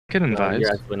Can invite.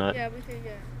 You're actually not. Yeah, we can,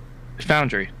 yeah.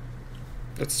 Foundry.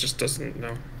 That just doesn't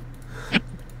know.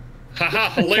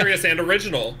 Haha, hilarious and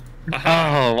original.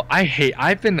 Oh,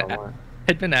 I've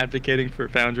been advocating for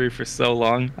Foundry for so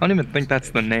long. I don't even think that's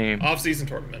the name. Off-season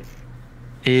tournament.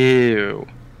 Ew.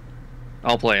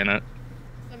 I'll play in it.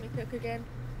 Let me cook again.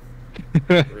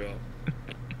 For real.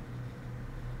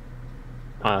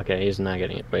 Oh, okay, he's not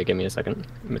getting it. Wait, give me a second.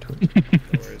 In between.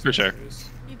 No worries, For sure. no worries.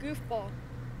 You goofball.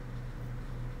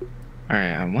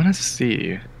 Alright, I want to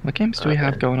see. What games do we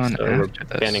have going on so we're after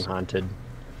this? banning Haunted.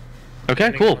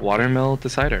 Okay, cool. Watermill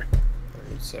Decider.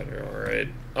 Decider, alright.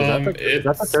 Is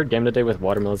that the third game today with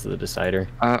Watermills as the decider?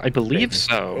 I believe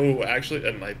so. Oh, actually,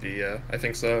 it might be, yeah. I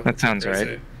think so. That sounds right.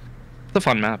 Crazy. It's a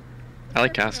fun map. I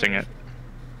like casting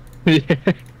it.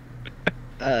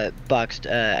 Boxed,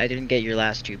 I didn't get your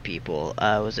last two people.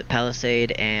 Was it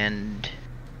Palisade and...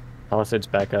 Palisade's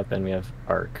back up, and we have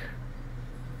Arc.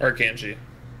 Arkanji.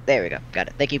 There we go. Got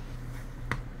it. Thank you.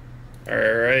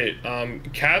 Alright,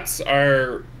 Cats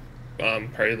are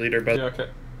party leader, but Yeah, okay.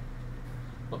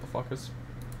 Motherfuckers.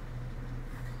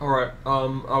 Alright,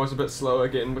 I was a bit slow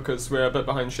again because we're a bit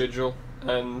behind schedule,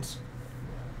 and...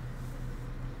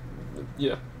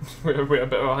 Yeah, we're a bit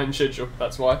behind schedule,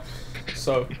 that's why.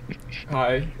 So,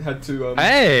 I had to,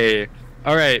 Hey!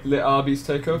 Alright. let Arby's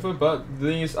take over, but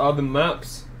these are the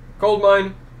maps. Gold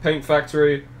Mine, Paint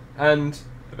Factory, and,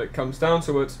 if it comes down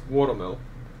to it, Watermill.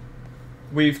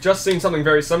 We've just seen something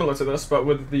very similar to this, but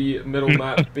with the middle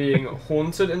map being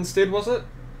haunted instead, was it?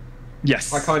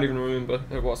 Yes. I can't even remember.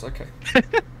 It was, okay.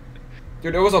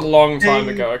 Dude, it was a long time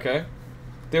ago, okay?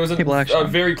 There was a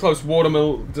very close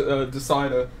Watermill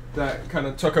decider that kind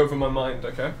of took over my mind,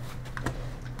 okay?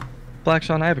 Black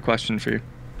Sean, I have a question for you.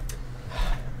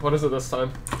 What is it this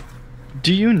time?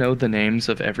 Do you know the names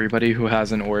of everybody who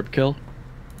has an orb kill?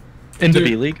 In the Dude,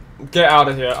 B-League? Get out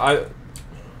of here.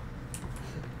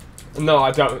 No,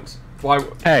 I don't. Why?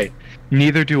 Hey,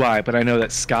 neither do I, but I know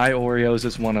that Sky Oreos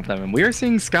is one of them, and we are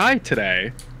seeing Sky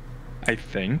today. I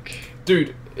think.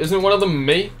 Dude, isn't one of them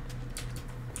me?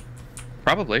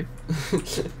 Probably.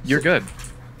 You're good.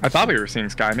 I thought we were seeing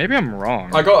Sky. Maybe I'm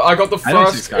wrong. I got the I didn't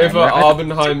see first Sky. ever I thought-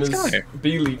 Arbenheimer's Sky.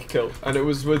 B-League kill, and it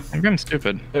was with Maybe I'm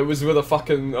stupid. a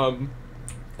fucking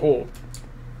orb.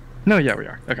 No, yeah, we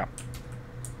are. Okay.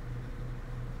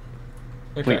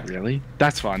 Okay. Wait, really?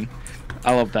 That's fun.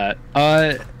 I love that.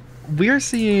 We're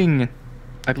seeing,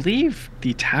 I believe,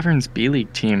 the Tavern's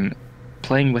B-League team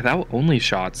playing without only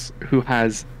shots, who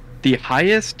has the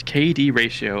highest KD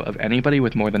ratio of anybody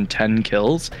with more than 10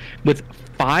 kills, with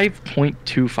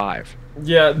 5.25.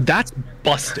 Yeah, That's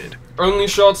busted. Only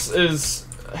Shots is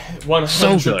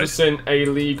 100%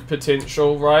 A-League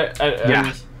potential, right? And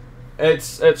Yeah.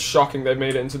 It's shocking they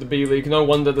made it into the B-League. No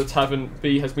wonder the Tavern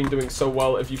B has been doing so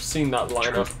well. If you've seen that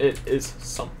lineup, it is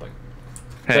something.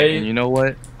 Hey, and you know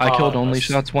what? I killed only a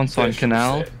shots once on special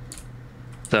Canal, set.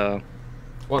 so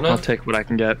What now? I'll take what I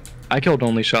can get. I killed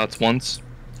only shots once.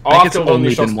 Oh, I think I've it's killed only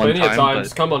only shots been one plenty of time, times.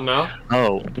 but- Come on now.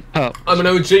 Oh. I'm an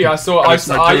OG. I used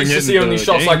to see only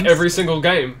shots like every single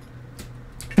game.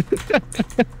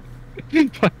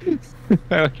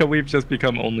 We've just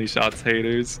become only shots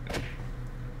haters.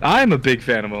 I'm a big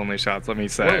fan of only shots, let me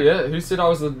say. Oh yeah, who said I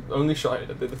was the only shot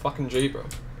hater? They're the fucking G, bro.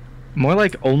 More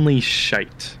like only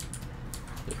shite.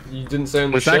 You didn't say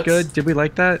only Was that shits? good? Did we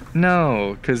like that?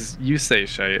 No, because you say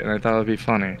shite, and I thought it would be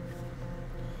funny.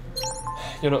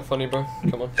 You're not funny, bro.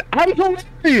 Come on. I'm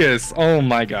hilarious! Oh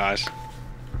my gosh.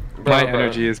 Bro, My bro,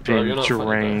 energy is bro, being you're not funny, bro.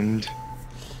 drained.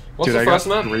 What's Dude, the I first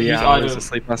got map? 3 Use hours Iden. of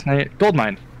sleep last night.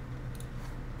 Goldmine.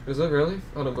 Is it really?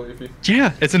 I don't believe you.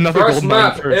 Yeah, it's another First gold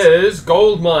map mine first. is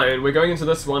Gold Mine. We're going into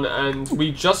this one, and we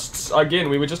were just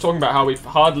talking about how we've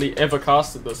hardly ever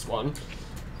casted this one,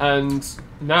 and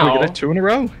now We get it 2 in a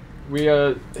row. we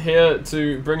are here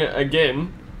to bring it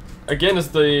again. Again is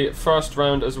the first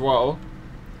round as well.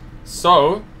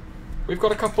 So we've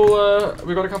got a couple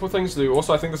things to do.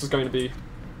 Also, I think this is going to be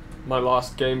my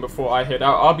last game before I head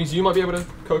out. Arby's, you might be able to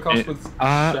co-cast with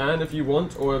Shan if you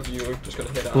want, or if you're just going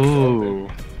to head out. Ooh.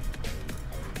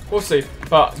 We'll see.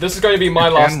 But this is going to be my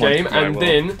last game, and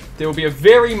then there will be a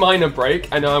very minor break,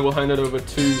 and I will hand it over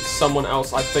to someone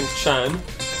else, I think Shan,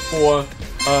 for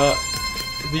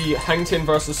the Hang Ten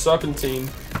versus Serpentine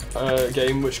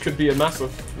game, which could be a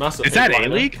massive Is that headliner.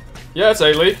 A-League? Yeah, it's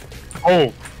A-League.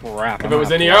 Oh, crap. If it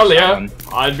was any earlier,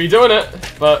 I'd be doing it,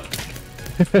 but...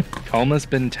 Coma's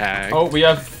been tagged. Oh, we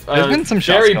have There's been some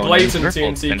shots very going in. blatant They're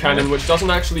both TNT been cannon, hit. which doesn't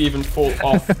actually even fall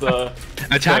off the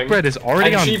Attack thing. Bread is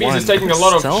already and on Chibi's one. is taking a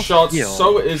lot of shots, Self-heal.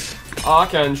 so is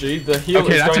Arkanji. The heal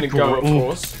Okay, is that's going to go, of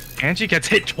course. Angie gets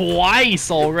hit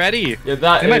twice already. Yeah,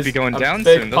 that They is might be going a down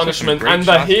big soon. Those are some punishment, great and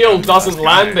the shots heal from the doesn't last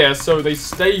land guy. there, so they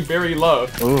stay very low.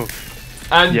 Ooh.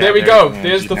 And Yeah, there we there's go. Angie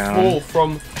There's the down. fall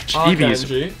from Chibi's-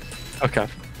 Arkanji. Okay.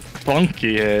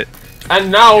 Funky hit.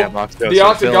 And now Yeah, Box goes the to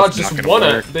Arctic Phil, Guards it's just not gonna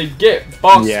won work. it. They get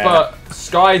Box, Yeah. but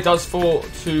Sky does fall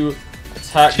to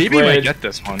attack Chibi Grid. might get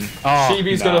this one. Oh,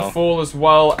 Chibi's no. gonna fall as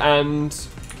well, and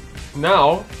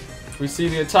now we see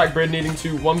the attack Bread needing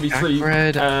to 1v3 Attack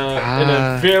Bread, in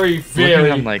a very, Looking very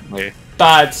unlikely.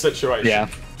 bad situation. Yeah.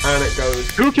 And it goes.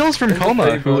 2 kills from In the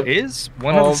Coma, who favor is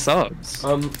one of the of, subs.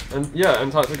 And yeah,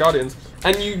 Antarctic Guardians.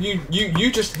 And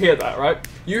you just hear that, right?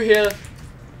 You hear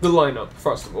the lineup,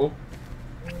 first of all.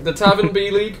 The Tavern B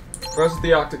League versus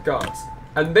the Arctic Guards.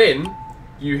 And then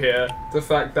you hear the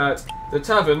fact that the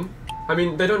Tavern, I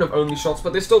mean, they don't have only shots,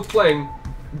 but they're still playing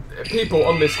people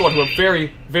on their squad who are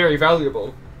very, very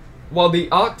valuable. While the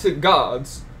Arctic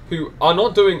Guards, who are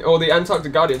not doing, or the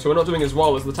Antarctic Guardians, who are not doing as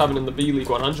well as the Tavern in the B League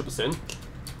 100%,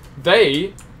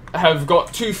 they have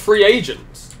got 2 free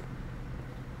agents.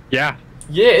 Yeah.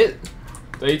 Yet,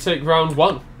 they take round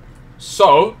 1.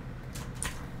 So,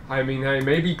 I mean, hey,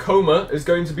 maybe Coma is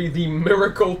going to be the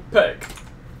miracle pick.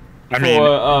 I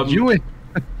mean, you and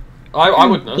I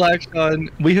would know. Black Sun,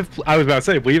 I was about to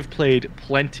say, we have played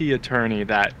plenty of tourney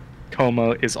that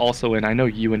Coma is also in. I know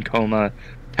you and Coma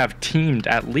have teamed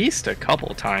at least a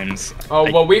couple times. Oh,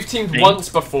 I well, we've teamed think- once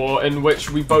before in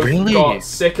which we both Really? got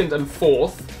 2nd and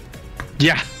 4th.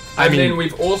 Yeah. I And mean, then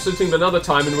we've also teamed another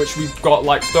time in which we've got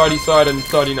like 33rd and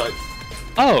 39th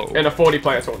oh, in a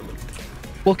 40-player tournament.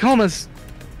 well, Coma's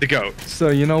the GOAT, so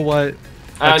you know what?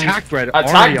 And Attack Bread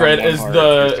Attack Bread is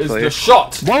the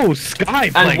shot. Whoa, Sky!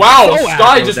 And playing wow, so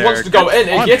Sky aggro just there. wants to go Good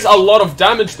in. It gets a punish. lot of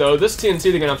damage though. This TNT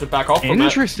they're gonna have to back off from that.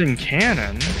 Interesting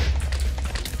cannon.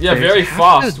 Yeah, They very have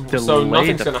to fast, delay so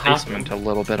nothing's the gonna placement happen. a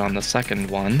little bit on the second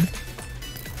one.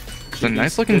 It's a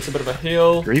nice looking Gets a bit of a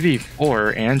heal.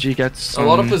 3v4. Angie gets A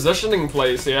lot of some- positioning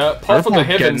plays here. Pop from the Purple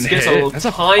heavens getting gets a hit. little That's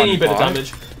a tiny fun bit of block.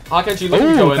 damage. Arkanji looking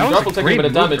Ooh, to go in. that was a Grapple taking a great bit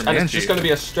of move damage, from and it's Angie. just going to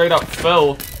be a straight up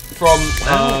fill from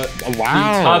Wow, the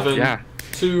Tavern yeah.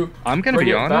 to I'm gonna bring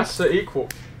be it honest. back to equal.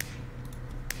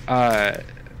 That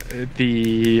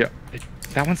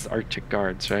one's the Arctic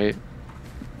Guards, right?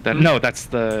 No, that's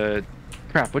the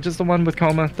crap. Which is the one with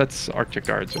Coma? That's Arctic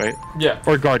Guards, right? Yeah,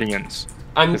 Or Guardians?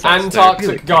 and Is that the Antarctic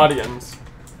really- Guardians.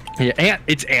 Yeah,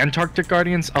 it's Antarctic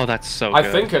Guardians. Oh, that's so I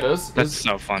good. think it is. That's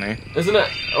so funny. Isn't it?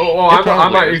 Oh, It I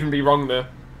probably might is. even be wrong there.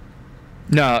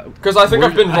 No, Because I think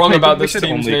I've been wrong I about think we this should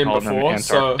team's only name call them before,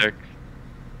 so... Antarctic.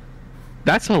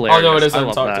 That's hilarious. Oh no, it is I love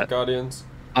Antarctic that. Guardians.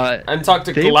 Uh,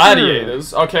 Antarctic they were-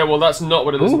 Gladiators. Okay, well that's not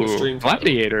what it is in the Ooh, stream title.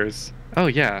 Gladiators. Oh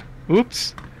yeah.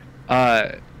 Oops.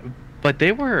 But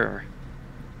they were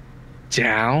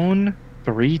down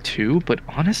 3-2, but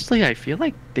honestly, I feel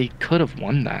like they could have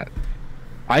won that.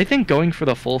 I think going for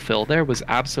the full fill there was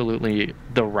absolutely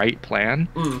the right plan,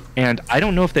 and I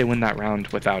don't know if they win that round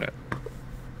without it.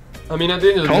 I mean, at the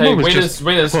end of the Coma day, was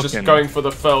winners just just cooking. going for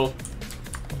the fill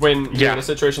when you're Yeah. in a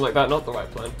situation like that, not the right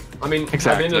plan. I mean, at the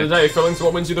Exactly. end of the day, filling's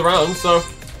what wins you the round, so go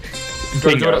do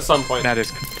it Bingo. at some point. That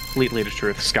is completely the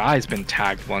truth. Sky's been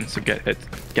tagged once to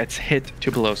gets hit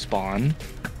to below spawn.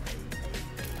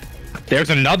 There's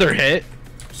another hit.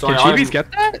 Sorry, Can I'm Chibi's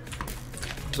get that?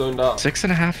 zoned out.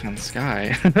 6.5 on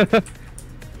Sky.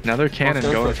 Another cannon Let's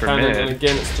go going a for cannon, mid. and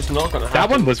again, it's just not gonna happen. That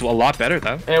one was a lot better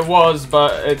though. It was,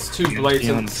 but it's too TNT on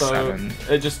blatant, so 7.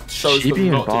 it just shows them Chibi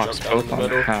and not to Box jump down in both the on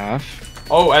middle. half.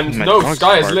 Oh, and My no, dog's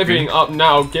Sky is barking. living up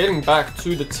now, getting back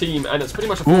to the team, and it's pretty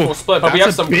much a 4-4 Ooh, split, but we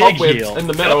that's have a some big cobwebs heal. in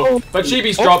the middle. Oh. But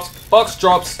Chibi's Oh. drops, Box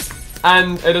drops,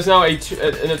 and it is now in a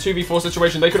 2v4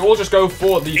 situation. They could all just go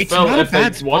for the It's fill not a if they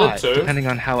bad wanted spot, to. depending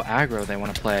on how aggro they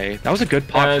want to play. That was a good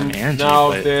pot And from Angie, now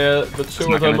but the two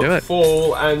not of them gonna do it.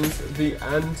 fall, and the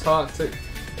Antarctic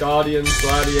Guardians,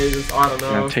 Gladiators, I don't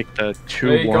gonna know. take the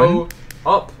They 2-1. go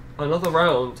up another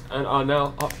round and are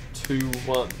now up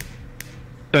 2-1.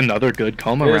 Another good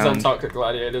Coma It is round. Antarctic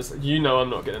Gladiators. You know I'm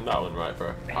not getting that one right,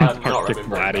 bro. I'm not Antarctic remembering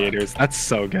Gladiators. That's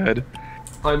so good.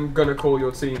 that. I'm gonna call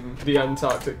your team the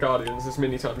Antarctic Guardians as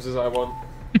many times as I want.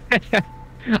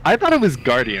 I thought it was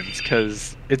Guardians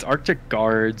because it's Arctic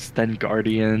Guards, then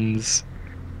Guardians,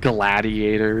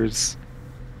 Gladiators.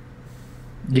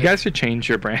 You guys should change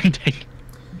your branding.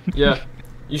 Yeah.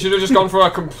 You should have just gone for a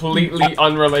completely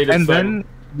unrelated And thing. then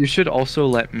you should also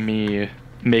let me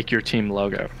make your team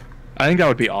logo. I think that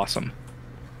would be awesome.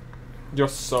 You're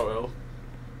so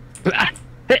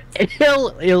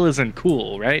Ill isn't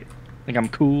cool, right? Like I'm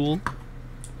cool.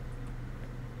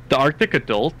 The Arctic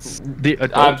adults, the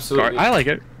adult Absolutely. I like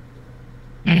it.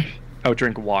 Oh,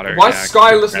 drink water. Why is Sky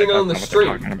drink listening red, on that's the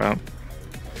not what they're stream? talking about.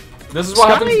 This is what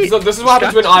Sky- happens. This is what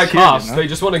happens when I Sky's here, you cast. know? They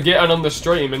just want to get in on the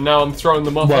stream, and now I'm throwing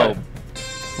them off. Well, eh?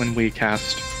 when we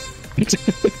cast.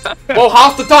 Well,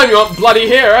 half the time you aren't bloody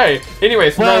here, eh?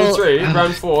 Anyways, Well, round 3,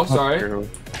 round 4. Sorry. True.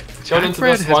 Going into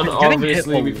Attack this Red one, has been getting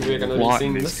obviously hit a we're going to be lot in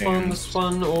seeing these this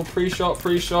one, all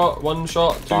pre-shot, 1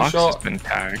 shot, 2 Box shot. has been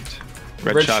tagged.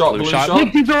 Red shot, blue shot.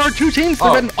 Look, these are our two teams.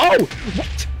 Oh. Oh,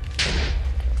 what?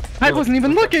 I wasn't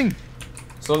even looking.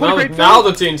 So What a now, great now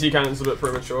the film. TNT cannon's a bit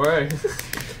premature, eh?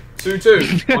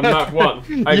 2-2 on map 1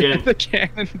 Yeah, again. the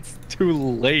cannon's too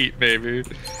late, baby.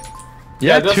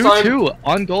 Yeah, Yeah, this 2-2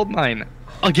 on Goldmine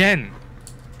again.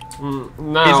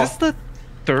 Now, Is this the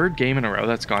third game in a row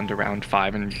that's gone to round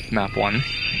 5 in map 1?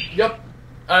 yep,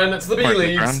 and it's the B Mark the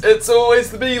leagues. ground. It's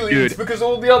always the B leagues Dude, because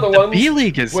all the other The ones B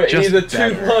League is were just either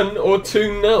better. 2-1 or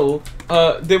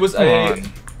 2-0. There was Come a on.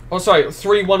 oh sorry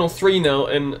 3-1 or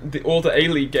 3-0 in all the A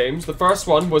League games. The first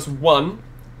one was won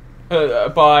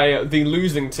by the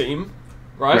losing team,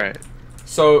 right?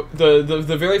 So the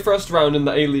very first round in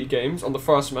the A League games on the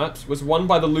first maps was won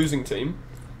by the losing team.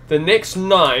 The next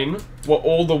 9 were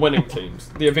all the winning teams,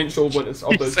 the eventual winners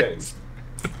of those Jesus. games.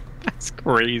 That's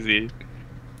crazy.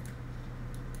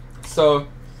 So,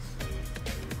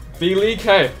 B League,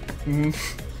 hey,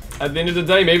 at the end of the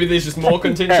day, maybe there's just more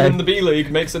contention in the B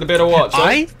League, makes it a better watch.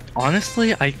 Eh?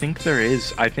 Honestly, I think there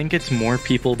is. I think it's more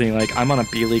people being like, I'm on a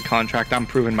B League contract, I'm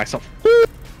proving myself.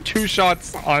 2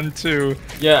 shots onto.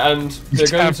 Yeah, and they're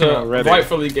going Tavern to already.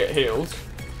 rightfully get healed.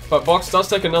 But Box does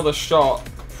take another shot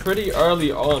pretty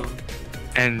early on.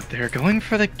 And they're going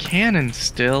for the cannon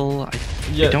still. I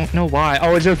Yeah. don't know why.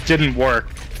 Oh, it just didn't work.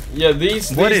 Yeah,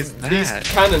 these is these that?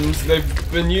 cannons,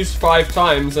 they've been used 5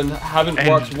 times and haven't And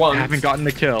worked once. haven't gotten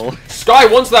the kill. Sky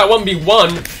wants that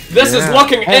 1v1. This is Yeah.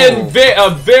 looking in a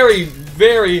very,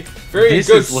 very, very This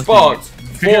good is looking spot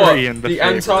for very in the the favor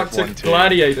of Antarctic 1-2.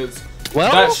 Gladiators.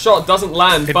 Well, That shot doesn't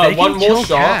land, if but they one can more kill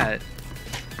shot. Cat-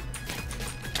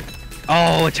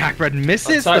 Oh, Attack Red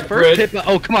misses Attack the first Red. hit.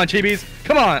 Oh, come on, Chibis.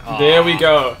 Come on. There we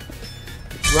go.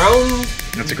 Round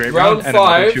That's a great round round. And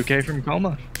another 5. 2K from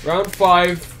Coma. Round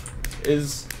 5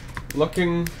 is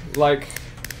looking like,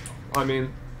 I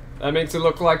mean, that makes it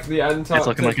look like the Antarctic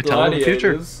looking like a tell of the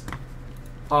future. Gladiators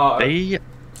are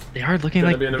They are looking going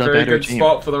like to be in a the very better good team.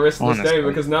 spot for the rest of this honestly. game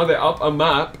because now they're up a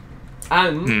map,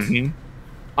 and Mhm.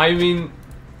 I mean,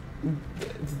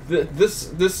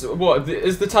 this what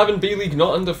is the Tavern B League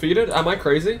not undefeated? Am I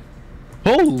crazy?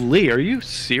 Holy, are you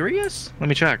serious? Let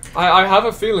me check. I have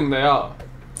a feeling they are,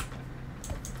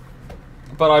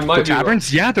 but I The might be wrong.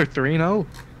 Taverns, yeah, they're 3-0.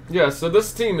 Yeah, so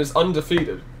this team is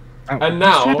undefeated. Oh, And this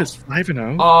now map is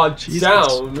 5-0. Are Jesus.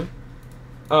 down.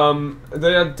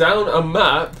 They are down a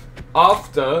map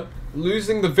after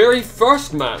losing the very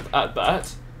first map at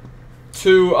that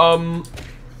to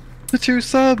The 2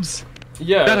 subs that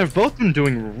yeah have both been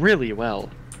doing really well.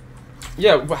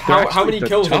 how actually many the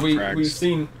kills have tough we've frags.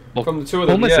 seen Well, from the 2 of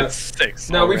them? Coma's Yeah. at 6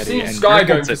 Now we've already, seen and Sky Durple's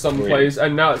going for at some 3. plays,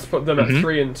 and now it's put them at Mhm.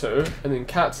 3-2, and then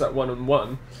Cat's at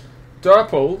 1-1.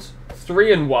 Durpled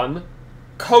 3-1.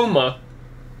 Coma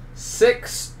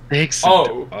 6. 6.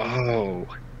 Oh. Oh.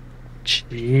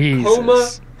 Jesus. Coma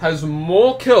has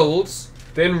more kills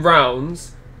than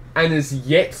rounds, and is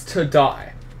yet to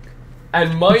die.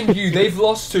 And mind you, they've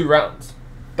lost 2 rounds.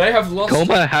 They have lost.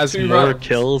 Coma has 2 more rounds.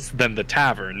 kills than the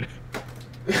Tavern.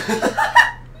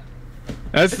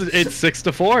 It's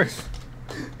 6-4.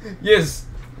 Yes,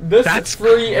 this That's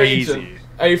free crazy. agent.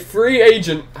 A free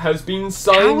agent has been How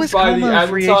signed is by the Coma a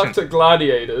free Antarctic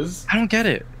Gladiators, I don't get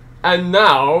it. and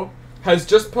now has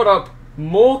just put up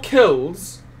more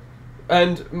kills,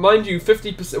 and mind you,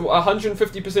 50%,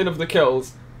 150% of the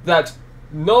kills that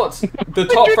not the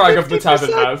top frag of the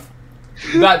Tavern have,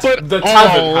 that But the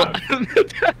all Tavern have.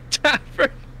 the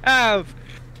Tavern have.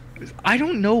 I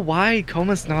don't know why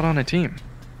Coma's not on a team.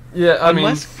 Yeah, I mean,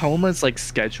 Unless Coma's like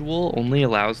schedule only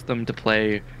allows them to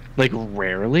play like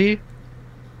rarely.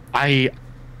 I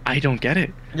don't get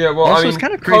it. yeah. Well, Also, I mean, it's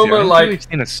kind of crazy. I Coma don't think like we've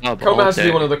seen a sub Coma all has to be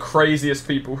day. one of the craziest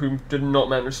people who did not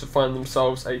manage to find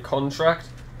themselves a contract,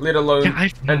 let alone Yeah, I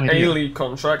have no an idea. A-League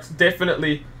contract.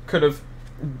 Definitely could have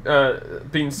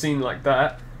been seen like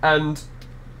that. And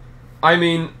I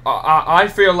mean, I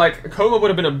feel like Coma would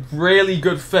have been a really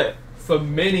good fit for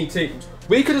many teams.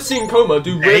 We could have seen Coma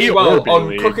do really A well or B on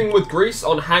League. Cooking with Grease,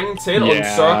 on Hang 10, on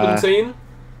Yeah. Serpentine.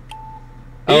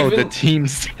 Oh, Even- the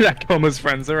teams that Coma's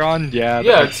friends are on? Yeah. that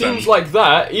Yeah, makes teams sense. like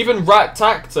that. Even Rat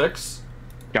Tactics.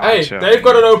 Gotcha. Hey, they've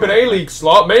got an open A-League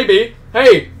slot, maybe.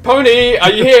 Hey, Pony,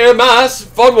 are you here, Mass?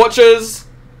 Fod Watchers.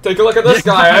 Take a look at this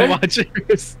guy, eh?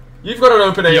 Watchers. You've got an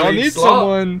open Y'all A-League need slot.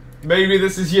 someone. Maybe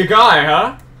this is your guy,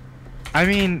 huh? I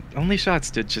mean, Only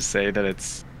Shots did just say that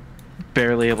it's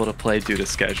barely able to play due to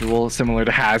schedule, similar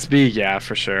to Hasby. Yeah,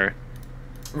 for sure.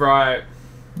 Right.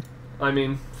 I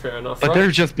mean, fair enough. But right?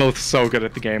 they're just both so good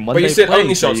at the game. When But you they said play,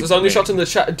 only shots. they There's only win. shots in the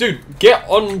chat. Dude, get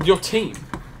on your team.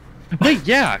 Wait,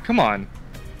 yeah, come on.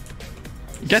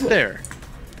 Get there.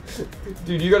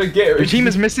 Dude, you gotta get. Your team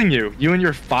is missing you. You and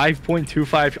your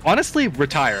 5.25. Honestly,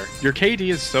 retire. Your KD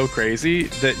is so crazy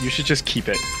that you should just keep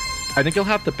it. I think you'll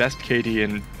have the best KD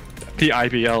in the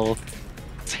IBL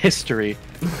history.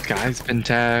 Guy's been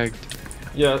tagged.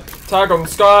 Yeah, tag on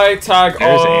Sky, tag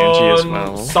There's on Angie as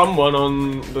well. someone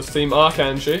on this team,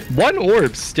 Arkanji. One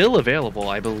orb still available,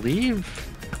 I believe.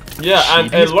 Yeah, and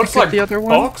Chibi's it looks picked up like the other one?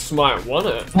 Box might want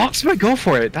it. Fox might go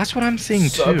for it. That's what I'm seeing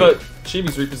too. But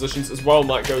Chibi's repositions as well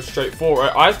might go straight for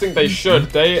it. I think they should.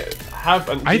 They have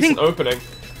a I decent think- opening.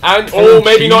 And, Oh,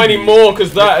 maybe not Chibi. anymore,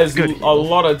 because that is Good a heal.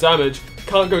 lot of damage.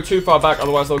 Can't go too far back,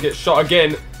 otherwise they'll get shot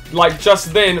again. Like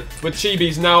just then, with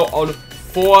Chibi's now on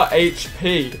 4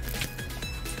 HP.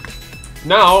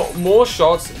 Now, more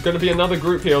shots, gonna be another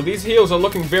group heal. These heals are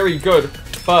looking very good,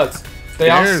 but they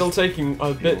are There's- still taking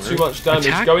a bit too much damage.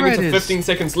 Attack Going Red into is- 15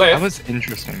 seconds That left. was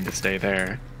interesting to stay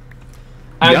there.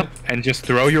 And Yep, and just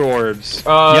throw your orbs.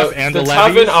 the and Tavern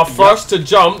levies. are first to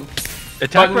jump,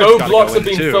 Attack but Red's no gotta blocks go have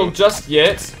in been too. filled just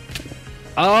yet.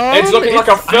 Um, It's looking like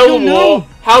a I fill don't know. war.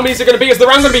 How many is it going to be? Is the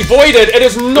round going to be voided? It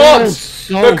is not! Oh,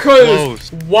 so because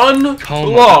close. one Coma,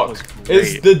 that block was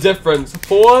is great. the difference.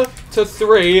 4 to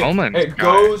 3. Omen, It guy.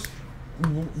 goes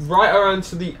right around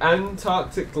to the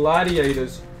Antarctic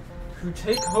Gladiators, who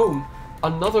take home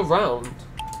another round.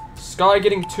 Sky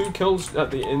getting 2 kills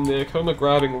at the end there, Coma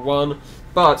grabbing 1,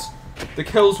 but the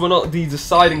kills were not the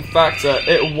deciding factor.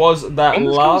 It was that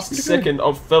Almost last goes to second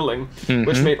of filling,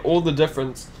 which Mhm. made all the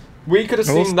difference. We could have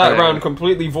Well seen that said. round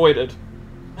completely voided,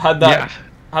 had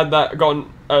that gone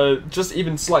just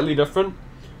even slightly different,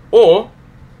 or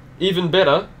even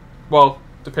better. Well,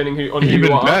 depending on who Even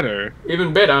you are, better.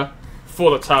 even better for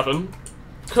the Tavern.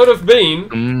 Could have been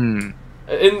Mm.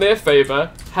 in their favor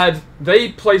had they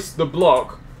placed the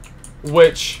block,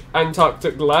 which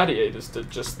Antarctic Gladiators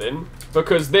did just then,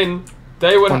 because then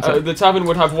they would One sec. the Tavern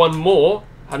would have one more,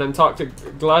 and Antarctic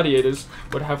Gladiators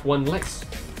would have one less,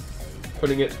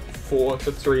 putting it 4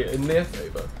 to 3 in their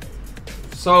favor.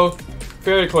 So,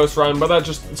 very close round, but that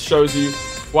just shows you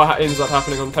what ends up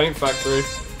happening on Paint Factory.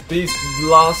 These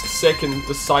last second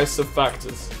decisive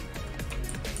factors.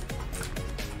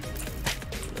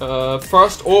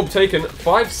 First orb taken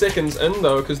 5 seconds in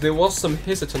though, because there was some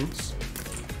hesitance.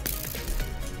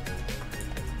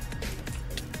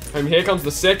 And here comes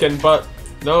the second, but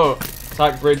no,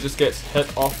 Attack Bread just gets hit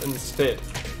off instead.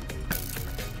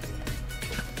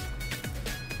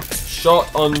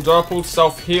 Shot on Durple,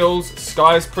 self-heals,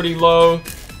 Sky's pretty low.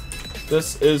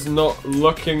 This is not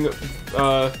looking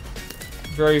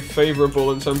very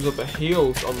favorable in terms of the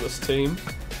heals on this team.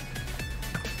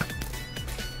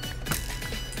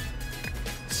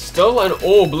 Still an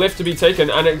orb left to be taken,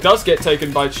 and it does get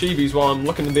taken by Chibi's while I'm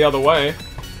looking the other way.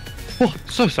 Oh,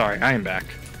 so sorry. I am back.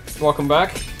 Welcome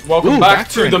back. Welcome Ooh, back back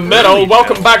to for the an middle. early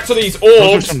Welcome kill. back to these Those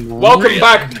are orbs. some Welcome real-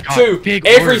 back oh my God, to big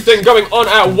everything orbs. going on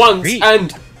at once. Great.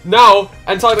 And now,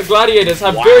 Antarctic Gladiators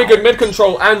have Wow. very good mid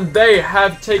control, and they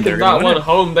have taken They're that gonna win one it.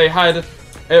 home. They had,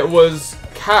 it was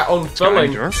Cat on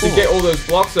filling to Durple. get all those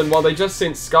blocks in, while they just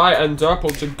sent Sky and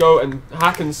Durple to go and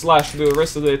hack and slash the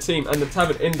rest of their team, and the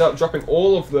Tavern end up dropping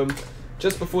all of them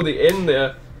just before the end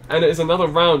there. And it is another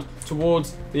round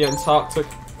towards the Antarctic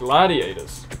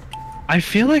Gladiators. I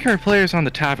feel like our players on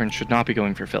the Tavern should not be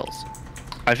going for fills.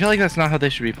 I feel like that's not how they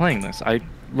should be playing this.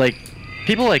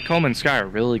 People like Coleman and Sky are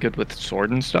really good with sword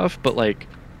and stuff, but like,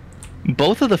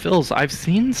 both of the fills I've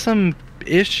seen some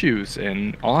issues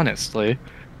in, honestly.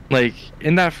 Like,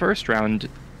 in that first round,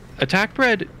 Attack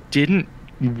Bread didn't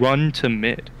run to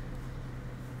mid.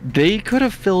 They could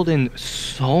have filled in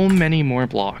so many more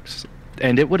blocks,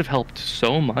 and it would have helped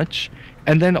so much.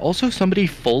 And then also somebody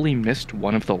fully missed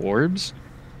one of the orbs,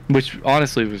 which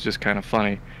honestly was just kind of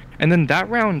funny. And then that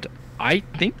round, I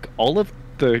think all of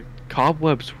the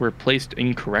cobwebs were placed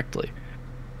incorrectly.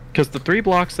 Because the 3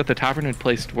 blocks that the Tavern had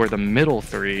placed were the middle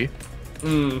 3,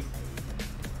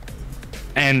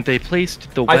 and they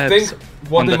placed the webs I think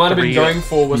what on they the might have been 3 going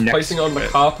for was next placing on to the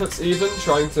it. carpets even,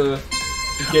 trying to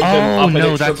get them Oh up an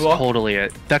no, extra that's block. totally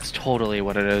it. That's totally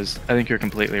what it is. I think you're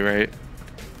completely right.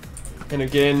 And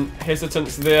again,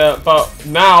 hesitance there, but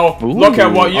now, Ooh. look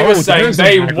at what you were Oh, saying. there's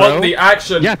They an aggro. want the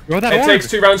action. Yeah, throw that It orb. takes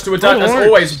 2 rounds to adapt Throw as orbs.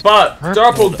 always, but Purple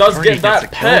Durple does already get that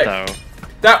gets a kill, pick. though.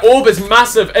 That orb is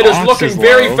massive. It is Box looking is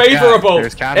very low. favorable. Yeah,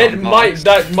 there's Cat It on might box.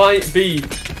 that might be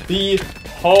the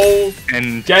whole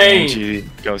And game. Angie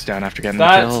goes down after getting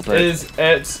That the kill, but is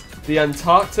it. the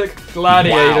Antarctic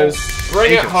Gladiators bring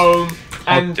They it just home,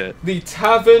 and it. the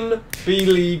Tavern B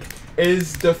League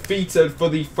is defeated for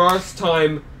the first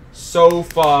time so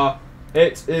far.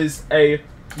 It is a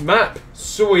map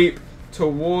sweep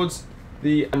towards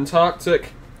the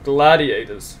Antarctic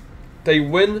Gladiators. They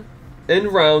win in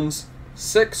rounds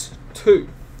 6-2.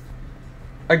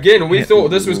 Again, we thought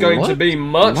this was going to be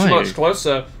much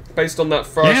closer based on that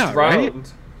first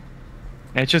round.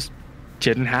 Right? It just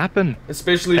didn't happen.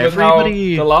 Especially with how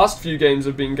the last few games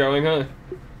have been going, huh?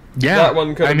 Yeah, That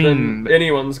one could have been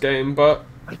anyone's game, but...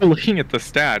 Looking at the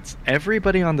stats,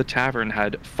 everybody on the Tavern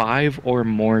had 5 or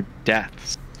more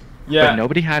deaths. Yeah. But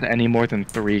nobody had any more than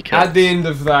 3 kills. At the end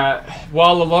of that,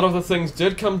 while a lot of the things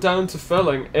did come down to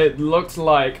filling, it looked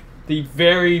like the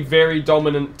very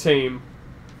dominant team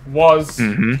was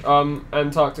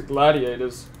Antarctic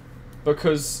Gladiators.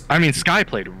 Because... I mean, Sky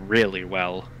played really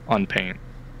well on paint.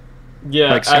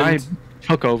 Yeah, like, Sky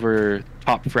took over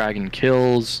top frag and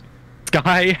kills.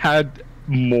 Sky had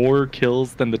more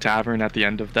kills than the Tavern at the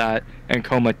end of that, and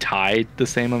Coma tied the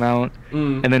same amount.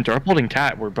 And then Darpold and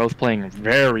Cat were both playing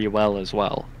very well as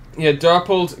well. Yeah,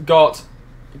 Darpold got,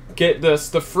 get this,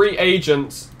 the free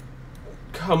agents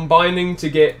combining to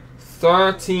get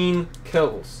 13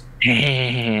 kills.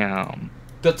 Damn.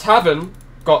 The Tavern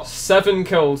got 7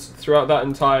 kills throughout that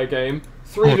entire game.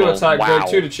 3 to Attack Dog,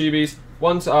 2 to Chibis,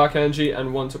 1 to Arkanji,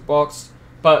 and 1 to Box.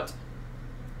 But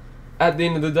at the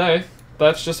end of the day,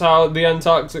 that's just how the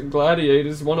Antarctic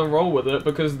Gladiators want to roll with it,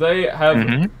 because they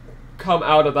have come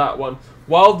out of that one.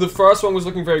 While the first one was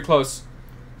looking very close,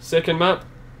 second map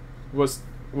was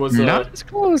not as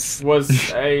close. The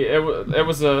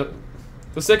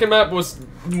second map was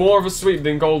more of a sweep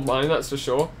than Goldmine, that's for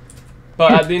sure.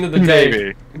 But at the end of the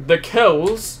day, the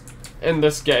kills in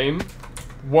this game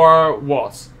were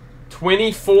what?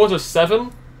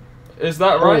 24-7? Is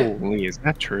that right? Holy, is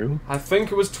that true? I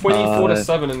think it was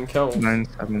 24-7 in kills. 9,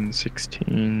 7,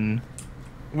 16.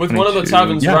 With one of the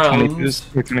Tavern's rounds,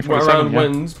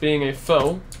 wins being a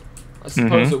fill, I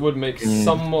suppose it would make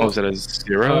somewhat... Was it a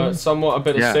 0? Somewhat a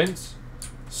bit of sense.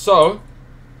 So...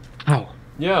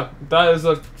 yeah, that is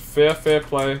a fair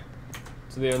play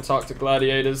to the Antarctic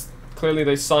Gladiators. Clearly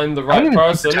they signed the right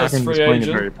person as free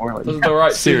agent. Those are the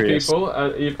right 2 people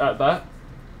at that.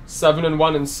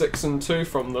 7-1 and 6-2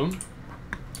 from them.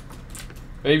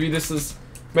 Maybe this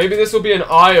will be an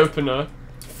eye-opener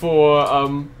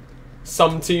for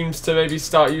some teams to maybe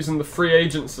start using the free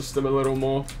agent system a little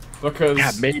more,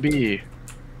 because maybe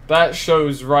that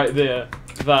shows right there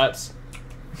that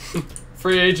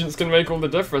free agents can make all the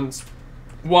difference.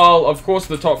 While of course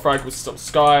the top frag was still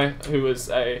Sky, who is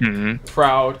a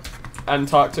proud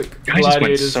Antarctic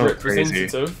Gladiators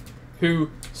representative,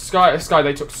 who Sky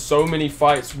they took so many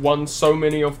fights, won so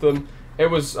many of them. It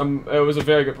was a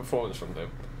very good performance from them.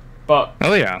 But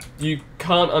you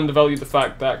can't undervalue the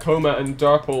fact that Coma and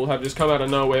Darpold have just come out of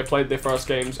nowhere, played their first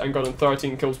games, and gotten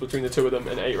 13 kills between the 2 of them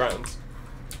in 8 rounds.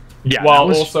 Yeah, while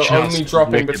also only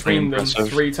dropping between them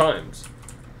 3 times.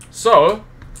 So,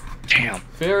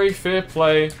 very fair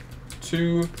play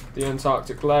to the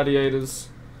Antarctic Gladiators.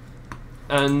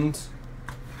 And,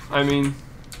 I mean,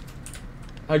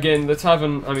 again, the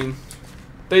Tavern, I mean,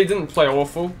 they didn't play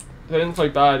awful. They didn't play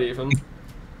bad even.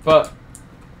 But,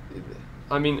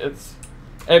 I mean,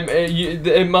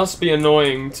 it must be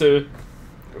annoying to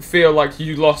feel like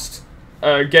you lost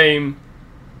a game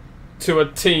to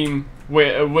a team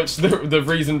which the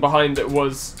reason behind it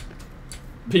was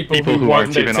people who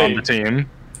weren't even on the team.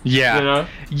 Yeah, you know?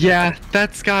 Yeah,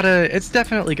 it's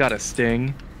definitely got a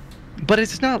sting, but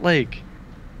it's not like,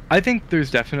 I think there's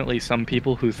definitely some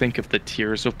people who think of the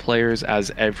tiers of players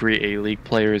as every A-League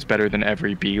player is better than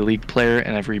every B-League player,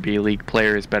 and every B-League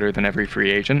player is better than every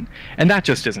free agent, and that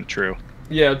just isn't true.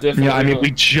 Yeah, definitely. Yeah, I mean,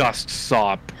 we just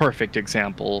saw a perfect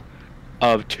example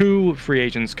of 2 free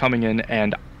agents coming in,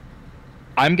 and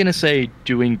I'm gonna say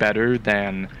doing better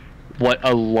than what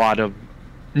a lot of,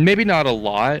 maybe not a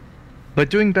lot, but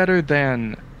doing better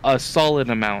than a solid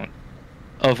amount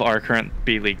of our current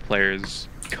B-League players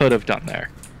could have done there.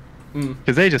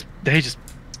 Because they just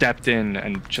stepped in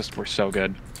and just were so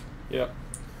good. Yeah.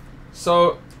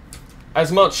 So,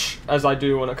 as much as I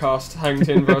do want to cast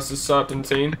Hangtin versus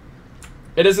Serpentine,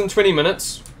 it is in 20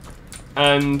 minutes,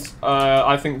 and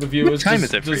I think the viewers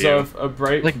deserve a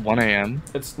break. Like 1 a.m.?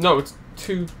 It's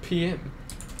 2 p.m.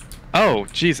 Oh,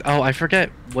 jeez. Oh, I forget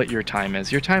what your time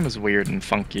is. Your time is weird and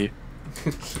funky.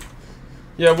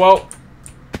 Yeah, well,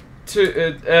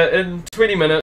 in 20 minutes.